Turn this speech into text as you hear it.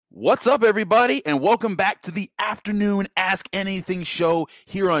What's up, everybody, and welcome back to the afternoon Ask Anything show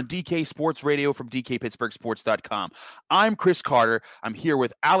here on DK Sports Radio from DKPittsburghSports.com. I'm Chris Carter. I'm here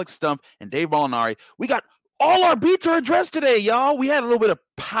with Alex Stumpf and Dave Molinari. We got all our beats are addressed today, y'all. We had a little bit of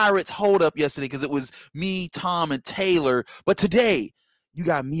Pirates hold up yesterday because it was me, Tom, and Taylor. But today, you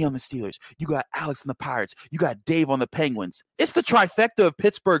got me on the Steelers. You got Alex on the Pirates. You got Dave on the Penguins. It's the trifecta of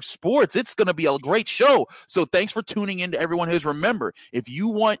Pittsburgh sports. It's going to be a great show. So thanks for tuning in to everyone who's. Remember, if you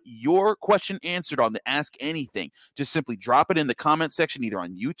want your question answered on the Ask Anything, just simply drop it in the comment section, either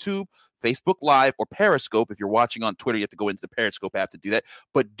on YouTube, Facebook Live, or Periscope. If you're watching on Twitter, you have to go into the Periscope app to do that.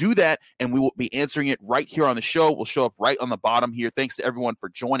 But do that, and we will be answering it right here on the show. We'll show up right on the bottom here. Thanks to everyone for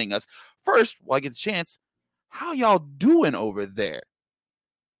joining us. First, while I get the chance, how y'all doing over there?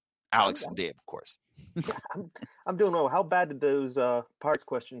 Alex and Dave, of course. Yeah, I'm doing well. How bad did those Pirates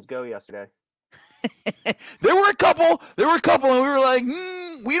questions go yesterday? There were a couple, and we were like,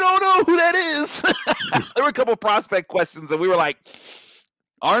 we don't know who that is. There were a couple prospect questions, and we were like,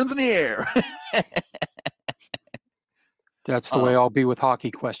 arms in the air. That's the way I'll be with hockey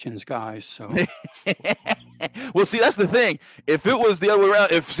questions, guys. So, well, see, that's the thing. If it was the other way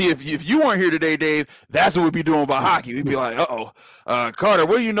around, if you weren't here today, Dave, that's what we'd be doing about hockey. We'd be like, Carter,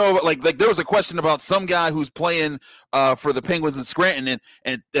 what do you know about, like there was a question about some guy who's playing for the Penguins in Scranton,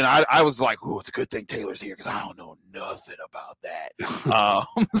 and I was like, it's a good thing Taylor's here because I don't know nothing about that.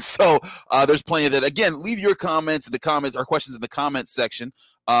 So there's plenty of that. Again, leave your comments in the comments or questions in the comments section.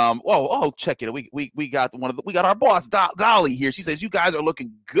 Check it. We got we got our boss Dolly here. She says you guys are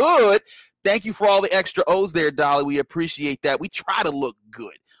looking good. Thank you for all the extra O's there, Dolly. We appreciate that. We try to look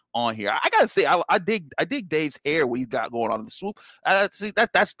good on here. I gotta say, I dig Dave's hair. What he's got going on in the swoop. That's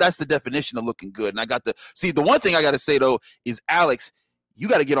the definition of looking good. And I got the one thing I gotta say though is Alex, you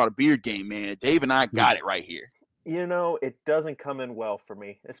got to get on a beard game, man. Dave and I got it right here. You know, it doesn't come in well for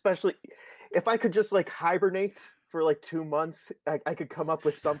me, especially if I could just like hibernate for like 2 months, I could come up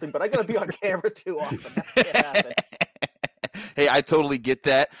with something, but I got to be on camera too often. That can't happen. Hey, I totally get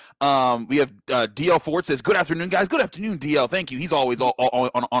that. We have DL Ford says, good afternoon, guys. Good afternoon, DL. Thank you. He's always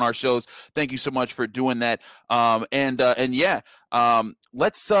on our shows. Thank you so much for doing that. Let's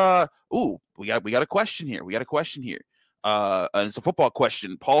we got a question here. And it's a football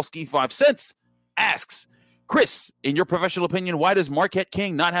question. Paul Ski 5 cents asks, Chris, in your professional opinion, why does Marquette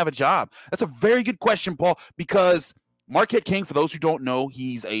King not have a job? That's a very good question, Paul, because Marquette King, for those who don't know,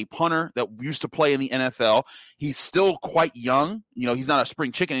 he's a punter that used to play in the NFL. He's still quite young. You know, he's not a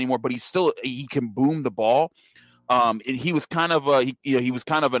spring chicken anymore, but he can boom the ball. And he was kind of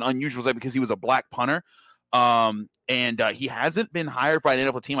an unusual side because he was a black punter. He hasn't been hired by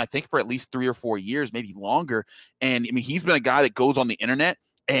an NFL team, I think, for at least 3 or 4 years, maybe longer. And I mean, he's been a guy that goes on the internet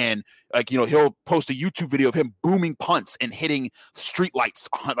and he'll post a YouTube video of him booming punts and hitting street lights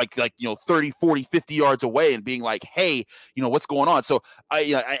 30, 40, 50 yards away and being like, hey, what's going on? So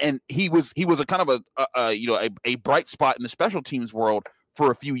he was a kind of a bright spot in the special teams world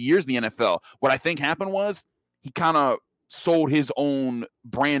for a few years in the NFL. What I think happened was he kind of sold his own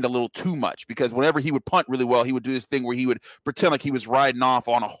brand a little too much, because whenever he would punt really well, he would do this thing where he would pretend like he was riding off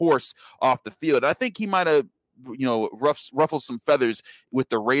on a horse off the field. I think he might have ruffled some feathers with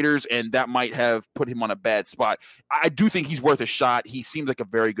the Raiders, and that might have put him on a bad spot. I do think he's worth a shot. He seems like a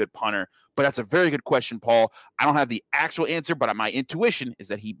very good punter, but that's a very good question, Paul. I don't have the actual answer, but my intuition is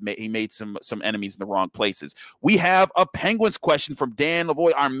that he made some enemies in the wrong places. We have a Penguins question from Dan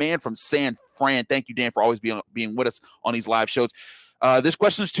Lavoie, our man from San Fran. Thank you, Dan, for always being with us on these live shows. This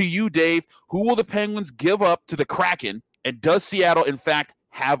question is to you, Dave. Who will the Penguins give up to the Kraken, and does Seattle, in fact,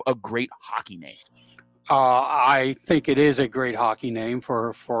 have a great hockey name? I think it is a great hockey name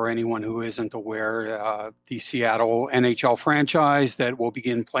for anyone who isn't aware. The Seattle NHL franchise that will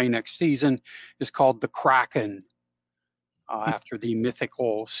begin play next season is called the Kraken, after the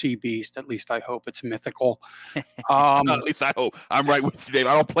mythical sea beast. At least I hope it's mythical. At least I hope. I'm right with you, Dave.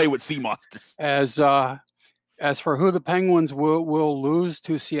 I don't play with sea monsters. As for who the Penguins will lose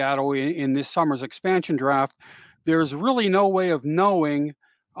to Seattle in this summer's expansion draft, there's really no way of knowing.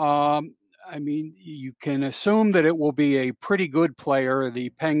 I mean, you can assume that it will be a pretty good player.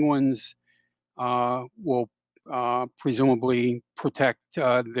 The Penguins will presumably protect.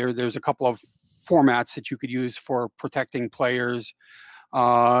 There's a couple of formats that you could use for protecting players.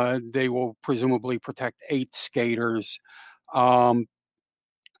 They will presumably protect 8 skaters. And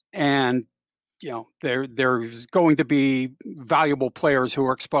there's going to be valuable players who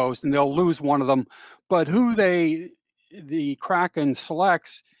are exposed, and they'll lose one of them. But who the Kraken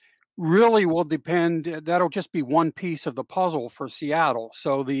selects really will depend. That'll just be one piece of the puzzle for Seattle.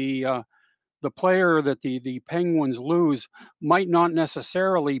 So the the player that the Penguins lose might not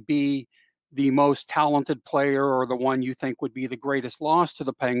necessarily be the most talented player or the one you think would be the greatest loss to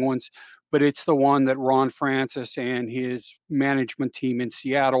the Penguins, but it's the one that Ron Francis and his management team in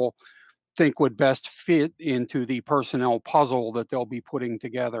Seattle think would best fit into the personnel puzzle that they'll be putting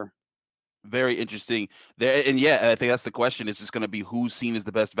together. Very interesting there, and yeah, I think that's the question. Is just going to be who's seen as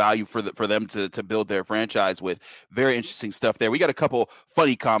the best value for them to build their franchise with. Very interesting stuff there. We got a couple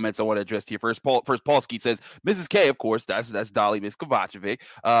funny comments I want to address here. First, Paulski says, "Mrs. K, of course, that's Dolly Miss Kovacevic.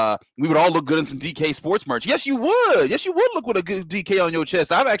 We would all look good in some DK sports merch. Yes, you would. Yes, you would look with a good DK on your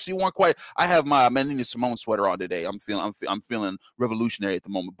chest. I've actually worn quite. I have my Nina Simone sweater on today. I'm feeling revolutionary at the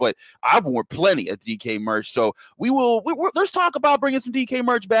moment, but I've worn plenty of DK merch. So let's talk about bringing some DK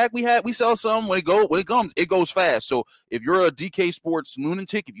merch back. We sell some when it comes, it goes fast. So if you're a DK Sports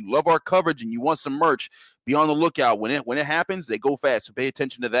lunatic, if you love our coverage and you want some merch, be on the lookout. When it happens, they go fast. So pay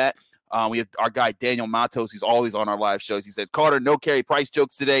attention to that. We have our guy Daniel Matos. He's always on our live shows. He says, Carter, no Carey Price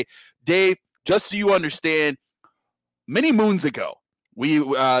jokes today. Dave, just so you understand, many moons ago,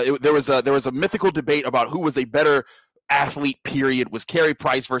 there was a mythical debate about who was a better athlete. Period. Was Carey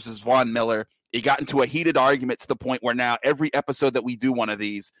Price versus Von Miller. It got into a heated argument to the point where now every episode that we do one of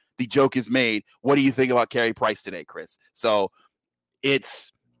these, the joke is made. What do you think about Carey Price today, Chris? So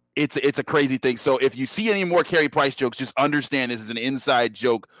it's a crazy thing. So if you see any more Carey Price jokes, just understand this is an inside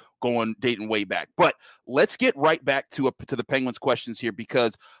joke dating way back. But let's get right back to the Penguins questions here,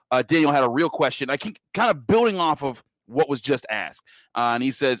 because Daniel had a real question. I can kind of building off of what was just asked, and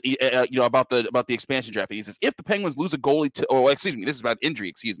he says, about the expansion draft. He says, if the Penguins lose a goalie this is about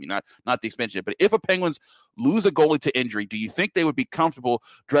injury. Not the expansion, but if a Penguins lose a goalie to injury, do you think they would be comfortable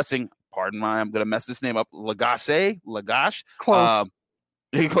dressing? Pardon my, I'm going to mess this name up. Lagash. Close.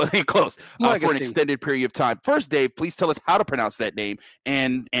 Close. For an extended period of time. First, Dave, please tell us how to pronounce that name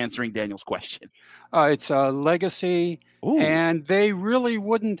and answering Daniel's question. It's a Legacy, and they really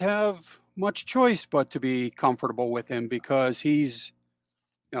wouldn't have much choice but to be comfortable with him, because he's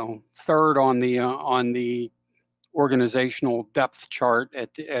third on the organizational depth chart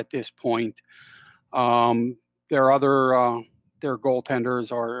at this point. Their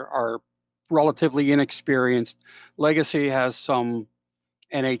goaltenders are relatively inexperienced. Legacy has some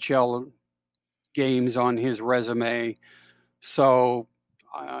NHL games on his resume, so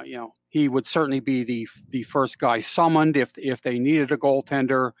he would certainly be the first guy summoned if they needed a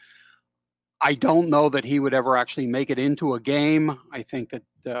goaltender. I don't know that he would ever actually make it into a game. I think that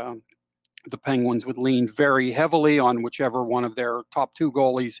the Penguins would lean very heavily on whichever one of their top two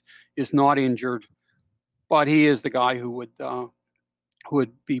goalies is not injured. But he is the guy who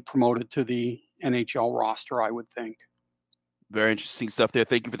would be promoted to the NHL roster, I would think. Very interesting stuff there.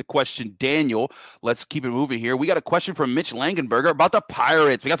 Thank you for the question, Daniel. Let's keep it moving here. We got a question from Mitch Langenberger about the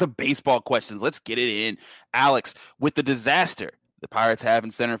Pirates. We got some baseball questions. Let's get it in. Alex, with the disaster the Pirates have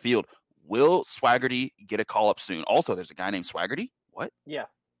in center field, will Swaggerty get a call-up soon? Also, there's a guy named Swaggerty. What? Yeah,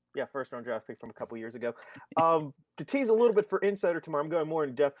 first-round draft pick from a couple years ago. To tease a little bit for Insider tomorrow, I'm going more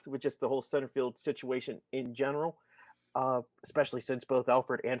in depth with just the whole center field situation in general, especially since both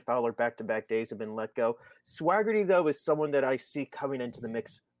Alfred and Fowler back-to-back days have been let go. Swaggerty, though, is someone that I see coming into the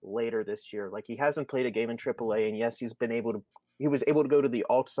mix later this year. Like, he hasn't played a game in AAA, and yes, he was able to go to the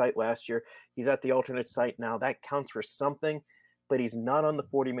alt site last year. He's at the alternate site now. That counts for something. But he's not on the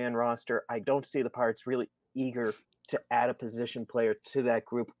 40-man roster. I don't see the Pirates really eager to add a position player to that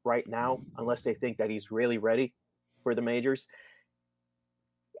group right now, unless they think that he's really ready for the majors.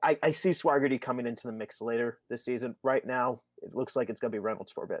 I see Swaggerty coming into the mix later this season. Right now, it looks like it's going to be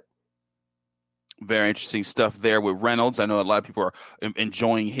Reynolds for a bit. Very interesting stuff there with Reynolds. I know a lot of people are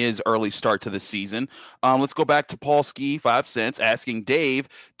enjoying his early start to the season. Let's go back to Paul Ski, 5 cents, asking Dave,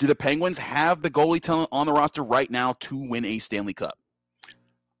 do the Penguins have the goalie talent on the roster right now to win a Stanley Cup?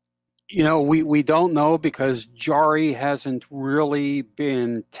 We don't know, because Jari hasn't really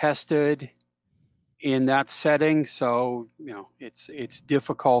been tested in that setting. So, it's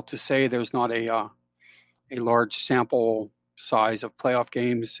difficult to say. There's not a large sample size of playoff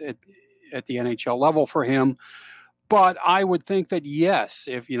games at the NHL level for him. But I would think that yes,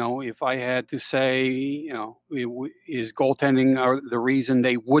 if I had to say, is goaltending the reason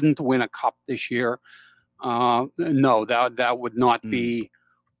they wouldn't win a cup this year? No, that would not be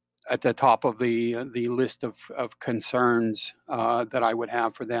at the top of the list of concerns that I would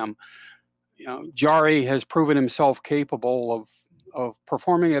have for them. Jari has proven himself capable of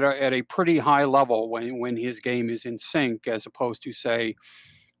performing at a pretty high level when his game is in sync, as opposed to, say,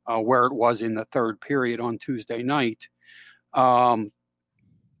 where it was in the third period on Tuesday night. But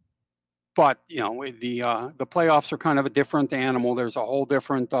but the playoffs are kind of a different animal. There's a whole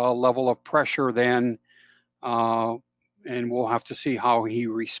different level of pressure then, and we'll have to see how he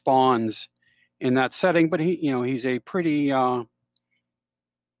responds in that setting. But he's a pretty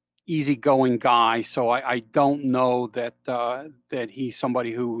easygoing guy, so I don't know that he's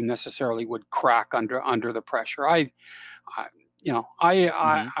somebody who necessarily would crack under the pressure. I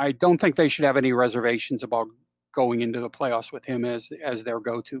don't think they should have any reservations about going into the playoffs with him as their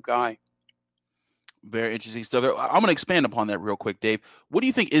go-to guy. Very interesting stuff there. I'm going to expand upon that real quick, Dave. What do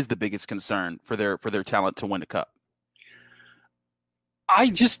you think is the biggest concern for their talent to win a cup? I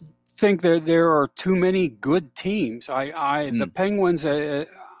just think that there are too many good teams. The Penguins,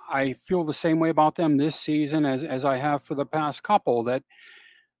 I feel the same way about them this season as I have for the past couple, that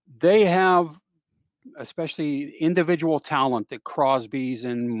they have especially individual talent, the Crosbys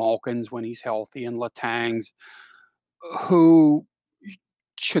and Malkins when he's healthy, and Letangs, who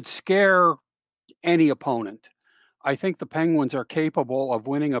should scare any opponent. I think the Penguins are capable of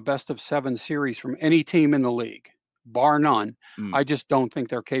winning a best-of-7 series from any team in the league, bar none. I just don't think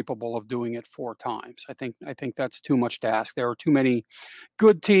they're capable of doing it 4 times. I think that's too much to ask. There are too many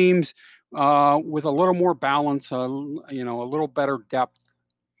good teams with a little more balance, a little better depth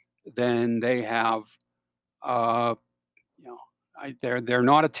than they have. They're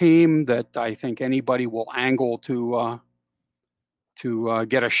not a team that I think anybody will angle to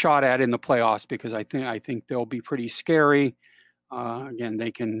get a shot at in the playoffs, because I think they'll be pretty scary. Again,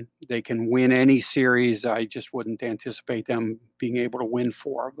 they can win any series. I just wouldn't anticipate them being able to win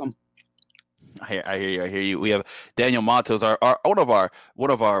 4 of them. I hear you. We have Daniel Matos, one of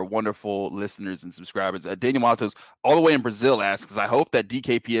our wonderful listeners and subscribers. Daniel Matos, all the way in Brazil, asks, "I hope that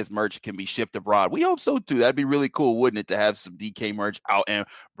DKPS merch can be shipped abroad." We hope so too. That'd be really cool, wouldn't it, to have some DK merch out in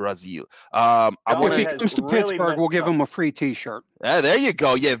Brazil? If he comes to Pittsburgh, we'll give him a free T-shirt. There you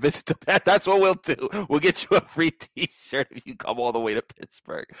go. Yeah, visit the Pat. That's what we'll do. We'll get you a free T-shirt if you come all the way to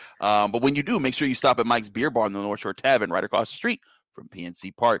Pittsburgh. But when you do, make sure you stop at Mike's Beer Bar in the North Shore Tavern right across the street from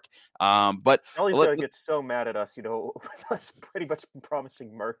PNC Park. But Ellie's gonna get so mad at us, with us pretty much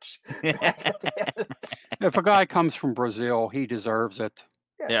promising merch. If a guy comes from Brazil, he deserves it.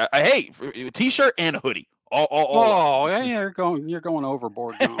 Yeah. Hey, a T-shirt and a hoodie. You're going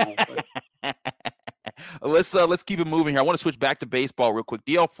overboard now. Let's keep it moving here. I want to switch back to baseball real quick.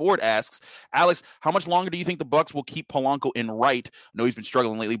 DL Ford asks, Alex, how much longer do you think the Bucks will keep Polanco in right? I know he's been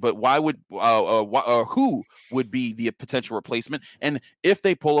struggling lately, but who would be the potential replacement? And if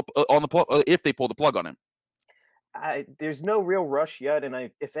they pull the plug on him? There's no real rush yet,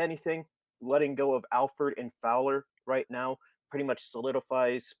 and if anything, letting go of Alford and Fowler right now pretty much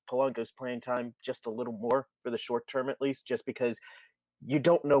solidifies Polanco's playing time just a little more for the short term, at least, just because you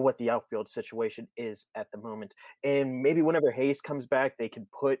don't know what the outfield situation is at the moment. And maybe whenever Hayes comes back, they can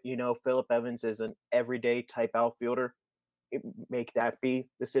put, Phillip Evans as an everyday type outfielder, make that be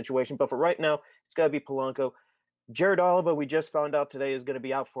the situation. But for right now, it's got to be Polanco. Jared Oliva, we just found out today, is going to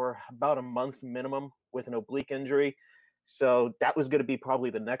be out for about a month minimum with an oblique injury. So that was going to be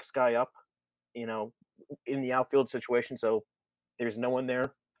probably the next guy up, in the outfield situation. So there's no one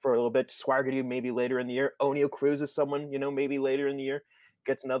there for a little bit. Swaggerty maybe later in the year. O'Neill Cruz is someone, maybe later in the year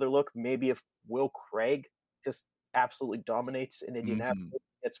gets another look. Maybe if Will Craig just absolutely dominates in Indianapolis,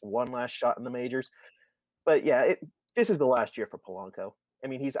 gets one last shot in the majors. But yeah, this is the last year for Polanco. I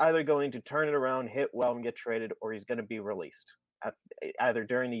mean, he's either going to turn it around, hit well, and get traded, or he's going to be released either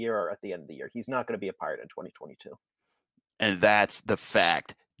during the year or at the end of the year. He's not going to be a Pirate in 2022. And that's the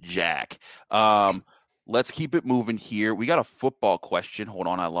fact, Jack. Let's keep it moving here. We got a football question. Hold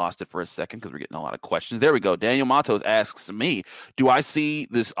on, I lost it for a second because we're getting a lot of questions. There we go. Daniel Matos asks me, do I see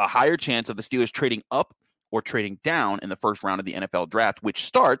a higher chance of the Steelers trading up or trading down in the first round of the NFL draft, which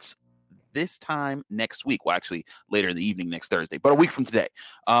starts this time next week? Well, actually, later in the evening next Thursday, but a week from today.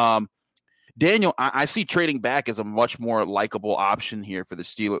 Daniel, I see trading back as a much more likable option here for the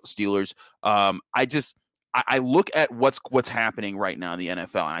Steelers. I look at what's happening right now in the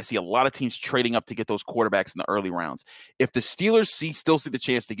NFL, and I see a lot of teams trading up to get those quarterbacks in the early rounds. If the Steelers still see the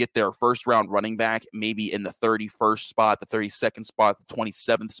chance to get their first round running back, maybe in the 31st spot, the 32nd spot, the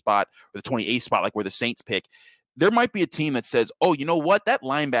 27th spot, or the 28th spot, like where the Saints pick, there might be a team that says, oh, you know what? That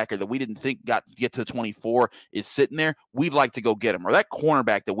linebacker that we didn't think get to 24 is sitting there. We'd like to go get him. Or that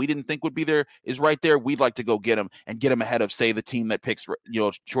cornerback that we didn't think would be there is right there. We'd like to go get him and get him ahead of, say, the team that picks,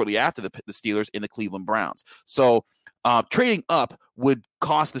 shortly after the Steelers in the Cleveland Browns. So trading up would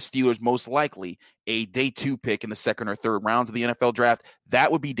cost the Steelers most likely a day 2 pick in the second or third rounds of the NFL draft.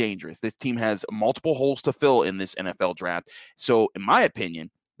 That would be dangerous. This team has multiple holes to fill in this NFL draft. So in my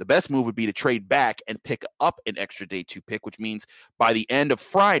opinion, The best move would be to trade back and pick up an extra day 2 pick, which means by the end of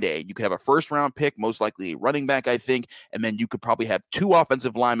Friday, you could have a first-round pick, most likely a running back, I think, and then you could probably have 2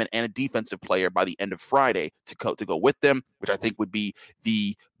 offensive linemen and a defensive player by the end of Friday to go with them, which I think would be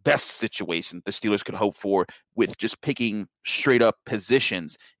the best situation the Steelers could hope for with just picking straight up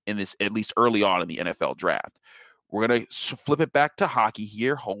positions in this, at least early on in the NFL draft. We're going to flip it back to hockey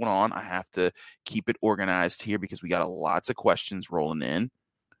here. Hold on. I have to keep it organized here because we got lots of questions rolling in.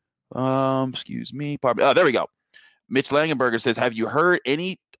 Excuse me. There we go. Mitch Langenberger says, have you heard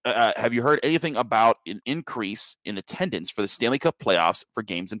anything about an increase in attendance for the Stanley Cup playoffs for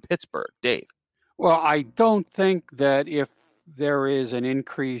games in Pittsburgh? Dave? Well, I don't think that if there is an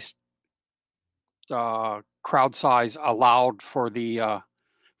increased crowd size allowed for the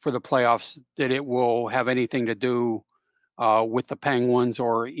playoffs, that it will have anything to do with the Penguins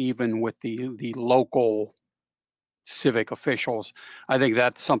or even with the local civic officials. I think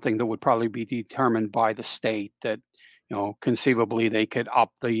that's something that would probably be determined by the state, that, conceivably they could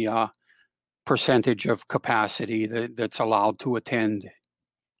up the percentage of capacity that's allowed to attend,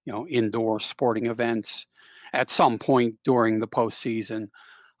 indoor sporting events at some point during the postseason.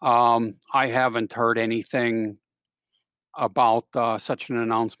 I haven't heard anything about such an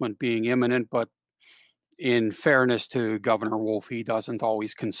announcement being imminent, but in fairness to Governor Wolf, he doesn't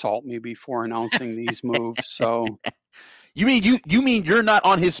always consult me before announcing these moves. So, you mean you're not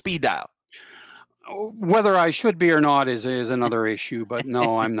on his speed dial? Whether I should be or not is another issue, but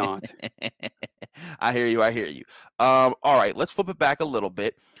no, I'm not. I hear you. All right, let's flip it back a little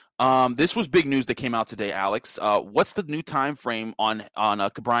bit. This was big news that came out today, Alex. What's the new time frame on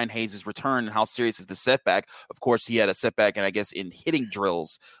Brian Hayes' return, and how serious is the setback? Of course, he had a setback, and I guess in hitting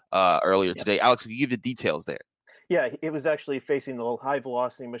drills earlier today. Alex, can you give the details there? Yeah, it was actually facing the high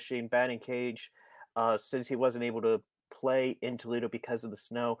velocity machine batting cage. Since he wasn't able to play in Toledo because of the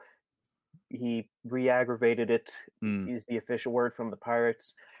snow, he re-aggravated it. Is the official word from the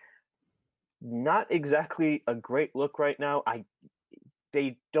Pirates. Not exactly a great look right now.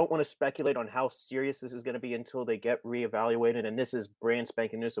 They don't want to speculate on how serious this is going to be until they get reevaluated. And this is brand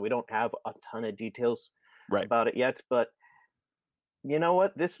spanking new, so we don't have a ton of details about it yet. But you know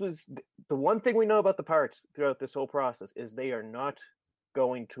what? This was the one thing we know about the Pirates throughout this whole process is they are not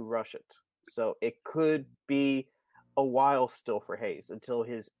going to rush it. So it could be a while still for Hayes until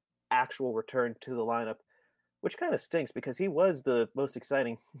his actual return to the lineup, which kind of stinks because he was the most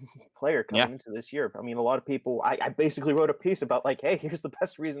exciting player coming into this year. I mean, a lot of people, I basically wrote a piece about like, hey, here's the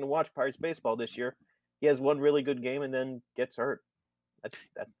best reason to watch Pirates baseball this year. He has one really good game and then gets hurt.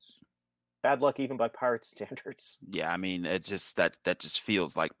 That's bad luck even by Pirates standards. Yeah, I mean, it just that just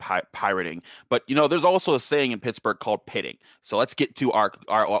feels like pirating. But there's also a saying in Pittsburgh called pitting. So let's get to our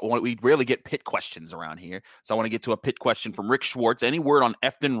we rarely get pit questions around here. So I want to get to a pit question from Rick Schwartz. Any word on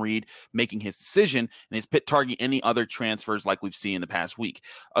Efton Reed making his decision, and is Pitt targeting any other transfers like we've seen in the past week?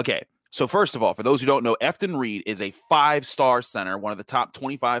 Okay. So first of all, for those who don't know, Efton Reed is a 5-star center, one of the top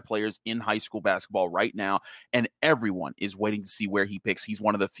 25 players in high school basketball right now, and everyone is waiting to see where he picks. He's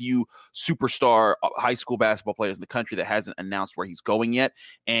one of the few superstar high school basketball players in the country that hasn't announced where he's going yet,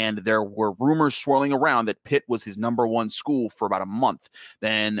 and there were rumors swirling around that Pitt was his number one school for about a month.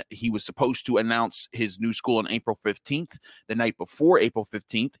 Then he was supposed to announce his new school on April 15th. The night before April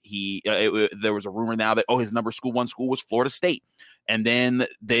 15th, there was a rumor now that, his number one school was Florida State. And then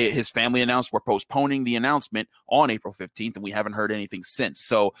his family announced we're postponing the announcement on April 15th, and we haven't heard anything since.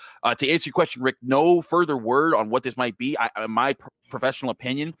 So to answer your question, Rick, no further word on what this might be. My professional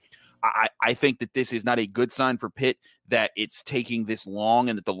opinion, I think that this is not a good sign for Pitt, that it's taking this long,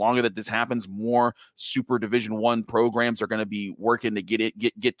 and that the longer that this happens, more Super Division I programs are going to be working to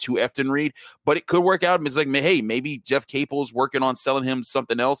get to Efton Reed. But it could work out. It's like, hey, maybe Jeff Capel's working on selling him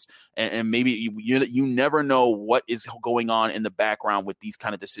something else, and maybe you never know what is going on in the background with these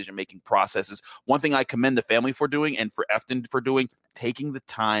kind of decision-making processes. One thing I commend the family for doing, and for Efton for doing, taking the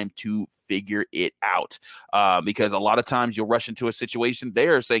time to figure it out, because a lot of times you'll rush into a situation. They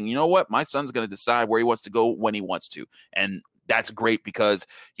are saying, you know what, my son's going to decide where he wants to go when he wants to. And that's great because,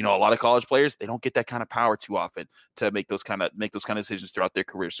 a lot of college players, they don't get that kind of power too often to make those kind of decisions throughout their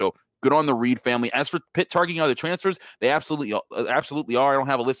career. So good on the Reed family. As for Pitt targeting other transfers, they absolutely are. I don't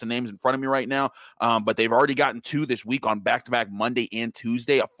have a list of names in front of me right now, but they've already gotten 2 this week on back-to-back Monday and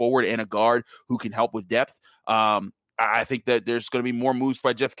Tuesday, a forward and a guard who can help with depth. I think that there's going to be more moves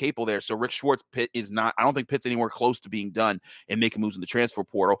by Jeff Capel there. So Rick Schwartz, Pitt is not – I don't think Pitt's anywhere close to being done and making moves in the transfer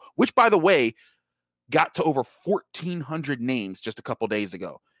portal, which, by the way, got to over 1,400 names just a couple days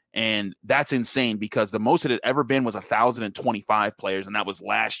ago. And that's insane because the most it had ever been was 1,025 players, and that was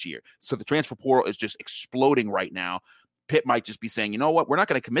last year. So the transfer portal is just exploding right now. Pitt might just be saying, you know what, we're not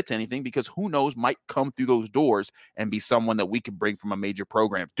going to commit to anything because who knows, might come through those doors and be someone that we could bring from a major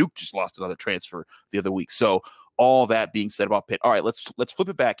program. Duke just lost another transfer the other week. So all that being said about Pitt. All right, let's flip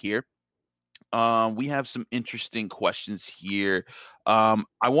it back here. We have some interesting questions here. I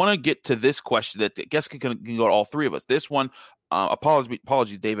want to get to this question that I guess can go to all three of us. This one,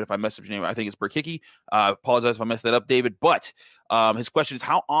 apologies, David, if I messed up your name. I think it's Burkicki. Apologize if I messed that up, David. But his question is,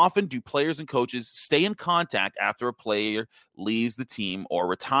 how often do players and coaches stay in contact after a player leaves the team or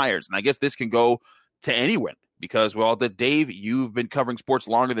retires? And I guess this can go to anyone. Because, well, Dave, you've been covering sports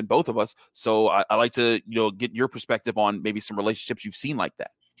longer than both of us. So I like to, get your perspective on maybe some relationships you've seen like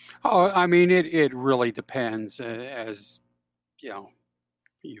that. Oh, I mean, it really depends. As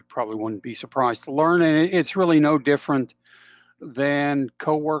you probably wouldn't be surprised to learn, and it's really no different than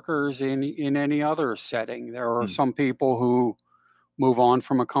coworkers in any other setting. There are some people who move on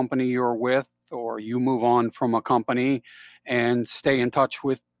from a company you're with, or you move on from a company and stay in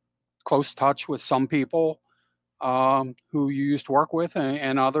close touch with some people who you used to work with,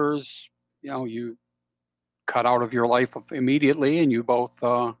 and others, you cut out of your life immediately, and you both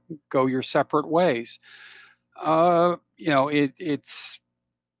go your separate ways. It's.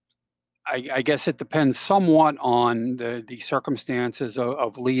 I guess it depends somewhat on the circumstances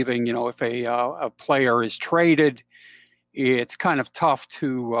of leaving. If a player is traded, it's kind of tough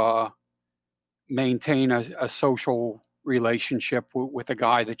to maintain a social relationship with a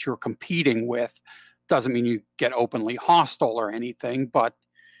guy that you're competing with. Doesn't mean you get openly hostile or anything, but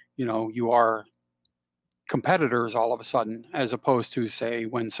you are competitors all of a sudden, as opposed to, say,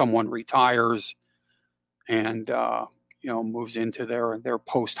 when someone retires and moves into their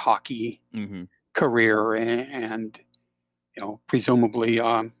post hockey career and presumably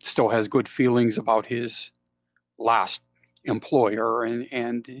still has good feelings about his last employer,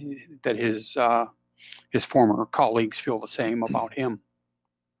 and that his former colleagues feel the same about him.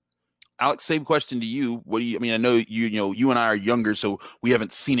 Alex, same question to you. What do you? I mean, I know you and I are younger, so we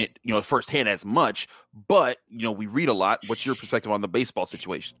haven't seen it, firsthand as much. But we read a lot. What's your perspective on the baseball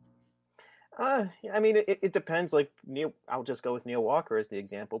situation? I mean, it depends. Like I'll just go with Neil Walker as the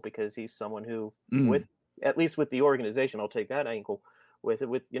example because he's someone who, at least with the organization, I'll take that angle with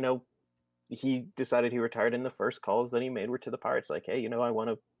it. He decided he retired, and the first calls that he made were to the Pirates, like, hey,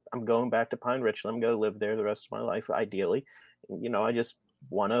 I'm going back to Pine Ridge. I'm going to live there the rest of my life, ideally. I just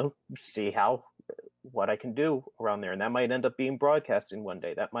want to see what I can do around there. And that might end up being broadcasting one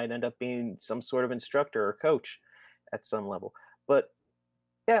day. That might end up being some sort of instructor or coach at some level. But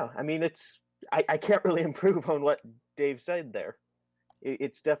yeah, I mean, I can't really improve on what Dave said there.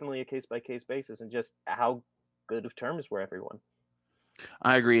 It's definitely a case-by-case basis and just how good of terms were everyone.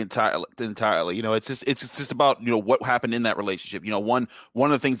 I agree entirely. It's just about what happened in that relationship. One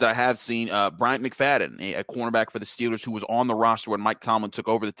of the things that I have seen, Bryant McFadden, a cornerback for the Steelers, who was on the roster when Mike Tomlin took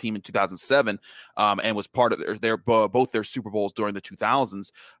over the team in 2007, and was part of both their Super Bowls during the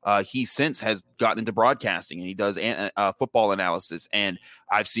 2000s. He since has gotten into broadcasting, and he does football analysis. And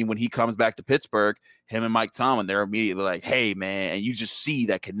I've seen when he comes back to Pittsburgh, him and Mike Tomlin, they're immediately like, "Hey, man," and you just see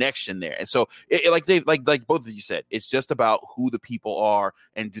that connection there. And so, like Dave, like both of you said, it's just about who the people are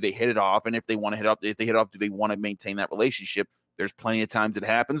and do they hit it off. And if they want to hit off, do they want to maintain that relationship? There's plenty of times it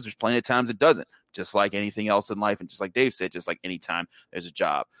happens. There's plenty of times it doesn't. Just like anything else in life, and just like Dave said, just like any time there's a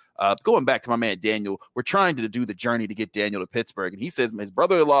job. Going back to my man Daniel, we're trying to do the journey to get Daniel to Pittsburgh, and he says his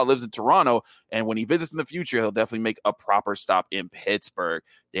brother-in-law lives in Toronto, and when he visits in the future, he'll definitely make a proper stop in Pittsburgh.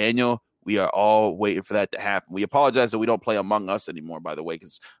 Daniel, we are all waiting for that to happen. We apologize that we don't play Among Us anymore, by the way,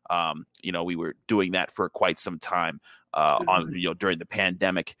 because we were doing that for quite some time during the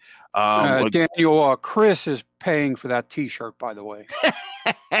pandemic. Daniel, Chris is paying for that T-shirt, by the way.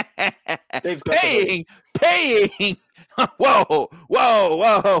 Paying. Whoa,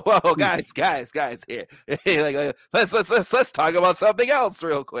 guys, here. Let's talk about something else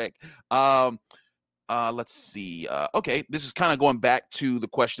real quick. Let's see. Okay, this is kind of going back to the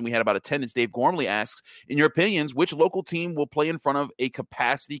question we had about attendance. Dave Gormley asks, in your opinions, which local team will play in front of a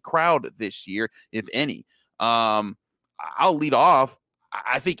capacity crowd this year, if any? I'll lead off.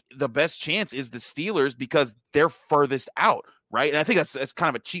 I think the best chance is the Steelers because they're furthest out, right? And I think that's kind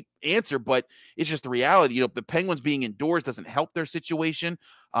of a cheap answer, but it's just the reality. The Penguins being indoors doesn't help their situation.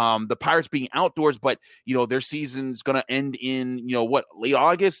 The Pirates being outdoors, but their season's going to end in late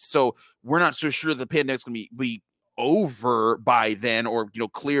August. So we're not so sure the pandemic's going to be over by then, or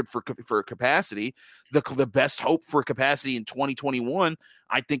cleared for capacity. The best hope for capacity in 2021,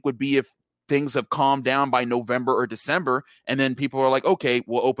 I think, would be if things have calmed down by November or December, and then people are like, okay,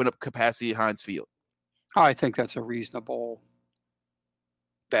 we'll open up capacity at Heinz Field. I think that's a reasonable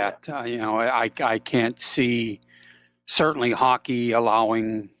bet. I can't see certainly hockey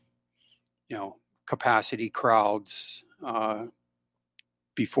allowing, capacity crowds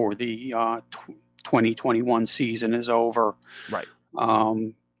before the 2021 season is over. Right.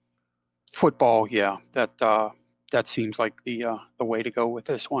 Football, yeah, that seems like the way to go with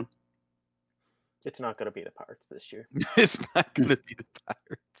this one. It's not going to be the Pirates this year. It's not going to be the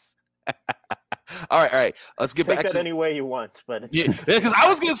Pirates. All right. Let's get back to that any way you want, but because I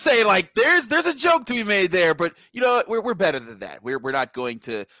was going to say there's a joke to be made there, but we're better than that. We're not going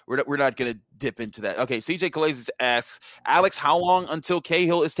to dip into that. Okay, CJ Calais asks Alex, how long until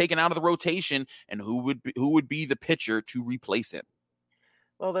Cahill is taken out of the rotation, and who would be the pitcher to replace him?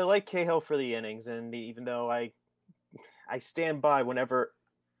 Well, they like Cahill for the innings, and even though I stand by whenever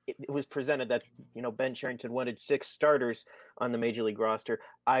it was presented that Ben Cherington wanted 6 starters on the major league roster,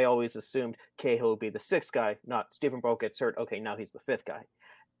 I always assumed Cahill would be the 6th guy, not Stephen Broke gets hurt. Okay, now he's the 5th guy.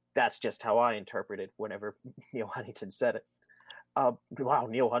 That's just how I interpreted whenever Neil Huntington said it. Wow,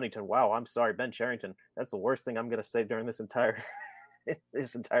 Neil Huntington. Wow, I'm sorry, Ben Cherington. That's the worst thing I'm going to say during this entire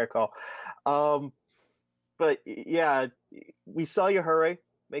call. But yeah, we saw Yajure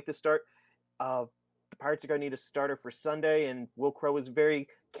make the start. The Pirates are going to need a starter for Sunday, and Will Crowe is very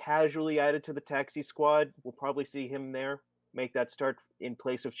casually added to the taxi squad. We'll probably see him there make that start in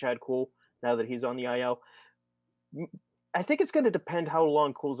place of Chad Kuhl now that he's on the IL. I think it's going to depend how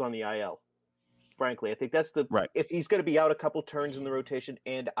long Kuhl's on the IL. Frankly, I think that's right. If he's going to be out a couple turns in the rotation,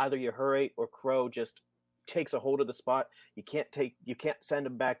 and either Yajure or Crowe just takes a hold of the spot, you can't send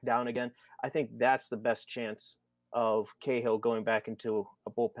him back down again. I think that's the best chance of Cahill going back into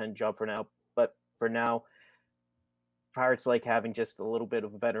a bullpen job for now. But for now, Pirates like having just a little bit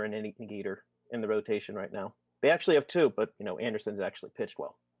of a veteran inning eater in the rotation right now. They actually have 2, but Anderson's actually pitched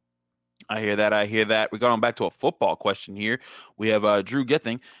well. I hear that. We're going back to a football question here. We have Drew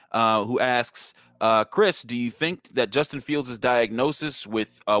Githing, who asks, Chris, do you think that Justin Fields' diagnosis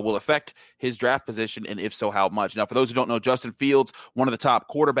will affect his draft position, and if so, how much? Now, for those who don't know, Justin Fields, one of the top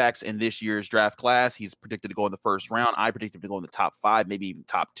quarterbacks in this year's draft class. He's predicted to go in the first round. I predicted him to go in the top 5, maybe even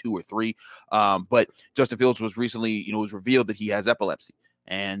top 2 or 3. But Justin Fields was recently, was revealed that he has epilepsy.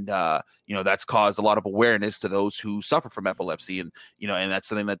 And, that's caused a lot of awareness to those who suffer from epilepsy. And, and that's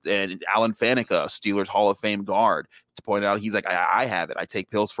something that Alan Faneca, Steelers Hall of Fame guard, to point out, he's like, I have it. I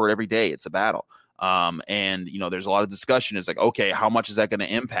take pills for it every day. It's a battle. And there's a lot of discussion. It's like, okay, how much is that going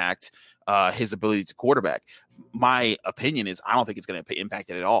to impact his ability to quarterback? My opinion is I don't think it's going to impact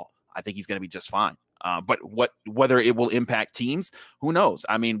it at all. I think he's going to be just fine. But whether it will impact teams, who knows?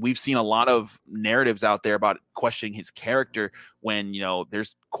 I mean, we've seen a lot of narratives out there about questioning his character when,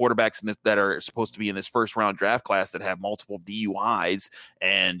 there's quarterbacks that are supposed to be in this first round draft class that have multiple DUIs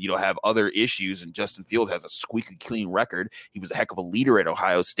and, have other issues. And Justin Fields has a squeaky clean record. He was a heck of a leader at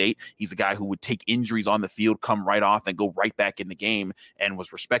Ohio State. He's a guy who would take injuries on the field, come right off and go right back in the game, and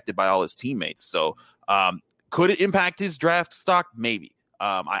was respected by all his teammates. So could it impact his draft stock? Maybe.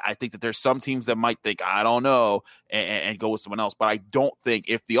 I think that there's some teams that might think, I don't know, and go with someone else. But I don't think,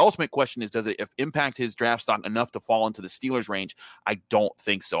 if the ultimate question is, does it impact his draft stock enough to fall into the Steelers range? I don't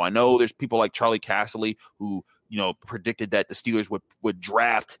think so. I know there's people like Charlie Casserly who, predicted that the Steelers would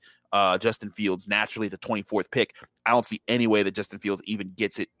draft Justin Fields naturally at the 24th pick. I don't see any way that Justin Fields even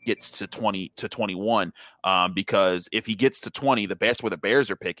gets to 20 to 21 because if he gets to 20, that's where the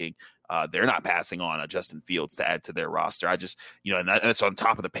Bears are picking. They're not passing on Justin Fields to add to their roster. I just, and that's on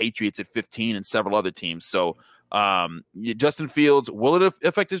top of the Patriots at 15 and several other teams. So Justin Fields, will it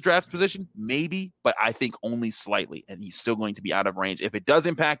affect his draft position? Maybe, but I think only slightly, and he's still going to be out of range. If it does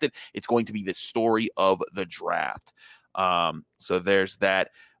impact it, it's going to be the story of the draft. So there's that.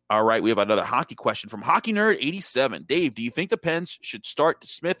 All right, we have another hockey question from Hockey Nerd 87. Dave, do you think the Pens should start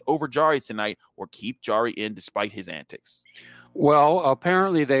Smith over Jari tonight or keep Jari in despite his antics? Well,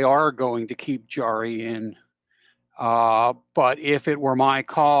 apparently they are going to keep Jari in. But if it were my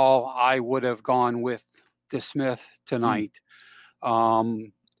call, I would have gone with DeSmith tonight.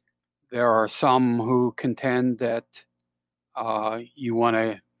 There are some who contend that you want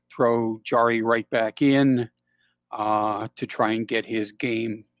to throw Jari right back in to try and get his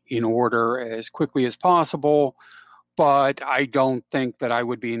game in order as quickly as possible. But I don't think that I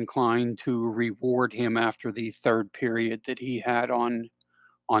would be inclined to reward him after the third period that he had on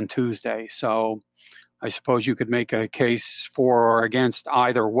Tuesday. So I suppose you could make a case for or against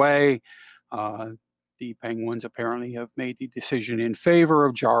either way. The Penguins apparently have made the decision in favor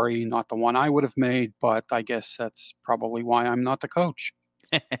of Jari, not the one I would have made, but I guess that's probably why I'm not the coach.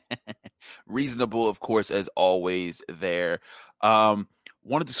 Reasonable, of course, as always there.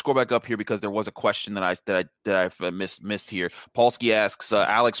 wanted to scroll back up here because there was a question that I missed here. Paulski asks,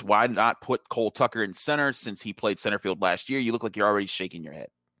 Alex, why not put Cole Tucker in center since he played center field last year? You look like you're already shaking your head.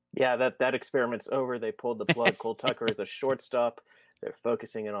 Yeah, that experiment's over. They pulled the plug. Cole Tucker is a shortstop. They're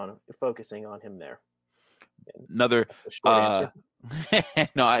focusing on him there. Another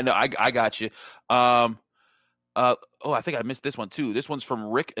no, I got you. I think I missed this one too. This one's from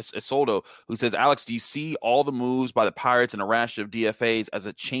Rick Isoldo, who says, Alex, do you see all the moves by the Pirates and a rash of DFAs as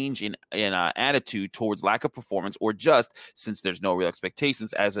a change in attitude towards lack of performance, or just, since there's no real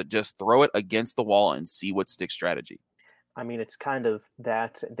expectations, as a just throw it against the wall and see what sticks strategy? I mean, it's kind of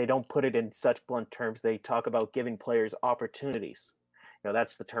that. They don't put it in such blunt terms. They talk about giving players opportunities.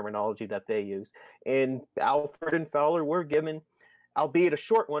 That's the terminology that they use. And Alford and Fowler were given, albeit a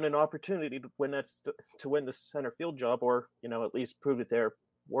short one, an opportunity to win the center field job, or at least prove that they're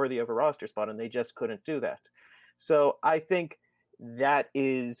worthy of a roster spot, and they just couldn't do that. So I think that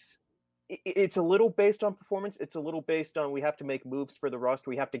it's a little based on performance. It's a little based on, we have to make moves for the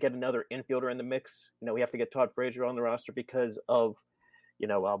roster. We have to get another infielder in the mix. We have to get Todd Frazier on the roster because of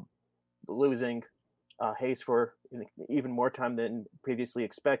losing Hayes for even more time than previously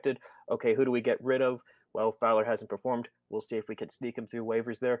expected. Okay, who do we get rid of? Well, Fowler hasn't performed. We'll see if we can sneak him through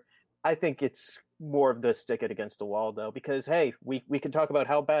waivers there. I think it's more of the stick it against the wall, though, because, hey, we can talk about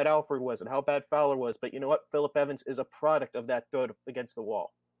how bad Alford was and how bad Fowler was, but you know what? Phillip Evans is a product of that throw against the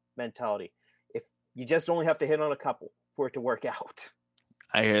wall mentality. If you just only have to hit on a couple for it to work out.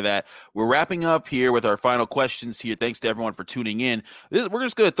 I hear that. We're wrapping up here with our final questions here. Thanks to everyone for tuning in. We're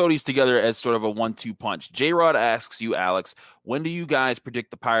just going to throw these together as sort of a 1-2 punch. J-Rod asks you, Alex, when do you guys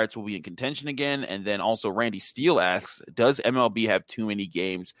predict the Pirates will be in contention again? And then also Randy Steele asks, does MLB have too many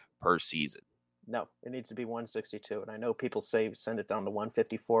games per season? No, it needs to be 162. And I know people say send it down to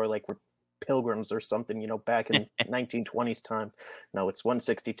 154 like we're pilgrims or something, back in 1920s time. No, it's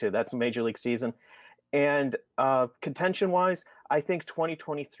 162. That's a major league season. And contention-wise, I think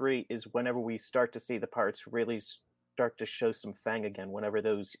 2023 is whenever we start to see the Pirates really start to show some fang again, whenever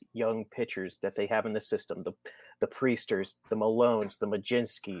those young pitchers that they have in the system, the Priesters, the Malones, the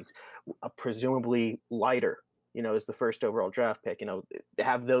Majinskis, presumably Leiter, is the first overall draft pick,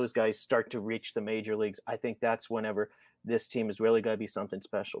 have those guys start to reach the major leagues. I think that's whenever this team is really going to be something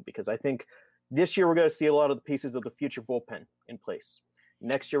special, because I think this year we're going to see a lot of the pieces of the future bullpen in place.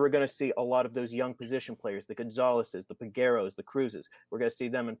 Next year, we're going to see a lot of those young position players, the Gonzaleses, the Pegueros, the Cruzes. We're going to see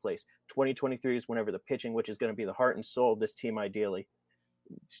them in place. 2023 is whenever the pitching, which is going to be the heart and soul of this team ideally,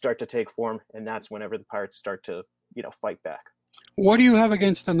 start to take form, and that's whenever the Pirates start to, fight back. What do you have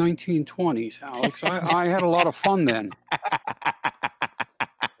against the 1920s, Alex? I had a lot of fun then.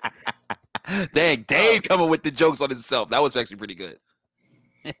 Dang, Dave coming with the jokes on himself. That was actually pretty good.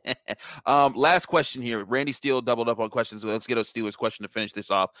 Last question here. Randy Steele doubled up on questions. So let's get a Steelers question to finish this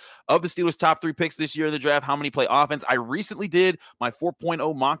off. Of the Steelers' top 3 picks this year in the draft, how many play offense? I recently did my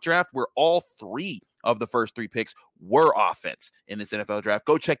 4.0 mock draft where all 3 of the first 3 picks were offense in this NFL draft.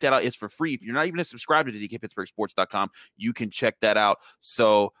 Go check that out. It's for free. If you're not even subscribed to DKPittsburghSports.com, you can check that out.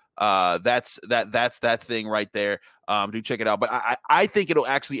 So that's that thing right there. Do check it out. But I think it'll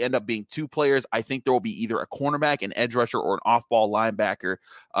actually end up being 2 players. I think there will be either a cornerback, an edge rusher, or an off-ball linebacker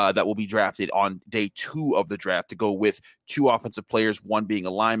that will be drafted on day 2 of the draft to go with 2 offensive players, one being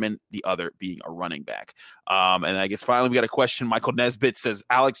a lineman, the other being a running back. And I guess finally we got a question. Michael Nesbitt says,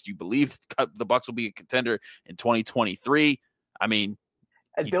 Alex, do you believe the Bucs will be a contender in 2023? I mean,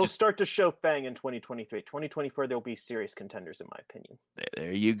 they'll start to show fang in 2023. 2024, they'll be serious contenders, in my opinion.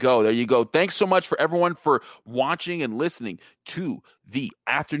 There you go. There you go. Thanks so much for everyone for watching and listening to the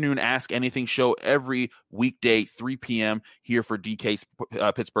Afternoon Ask Anything show every weekday, 3 p.m. here for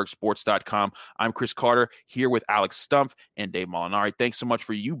DKPittsburghSports.com. I'm Chris Carter here with Alex Stumpf and Dave Molinari. Thanks so much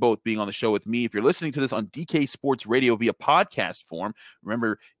for you both being on the show with me. If you're listening to this on DK Sports Radio via podcast form,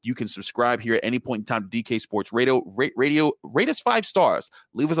 remember you can subscribe here at any point in time to DK Sports Radio. Rate us 5 stars.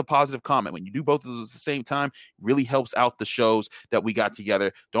 Leave us a positive comment. When you do both of those at the same time, it really helps out the shows that we got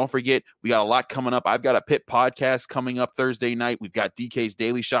together. Don't forget, we got a lot coming up. I've got a Pit podcast coming up Thursday night. We've got DK's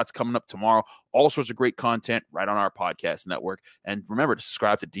Daily Shots coming up tomorrow. All sorts of great content right on our podcast network. And remember to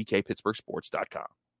subscribe to DKPittsburghSports.com.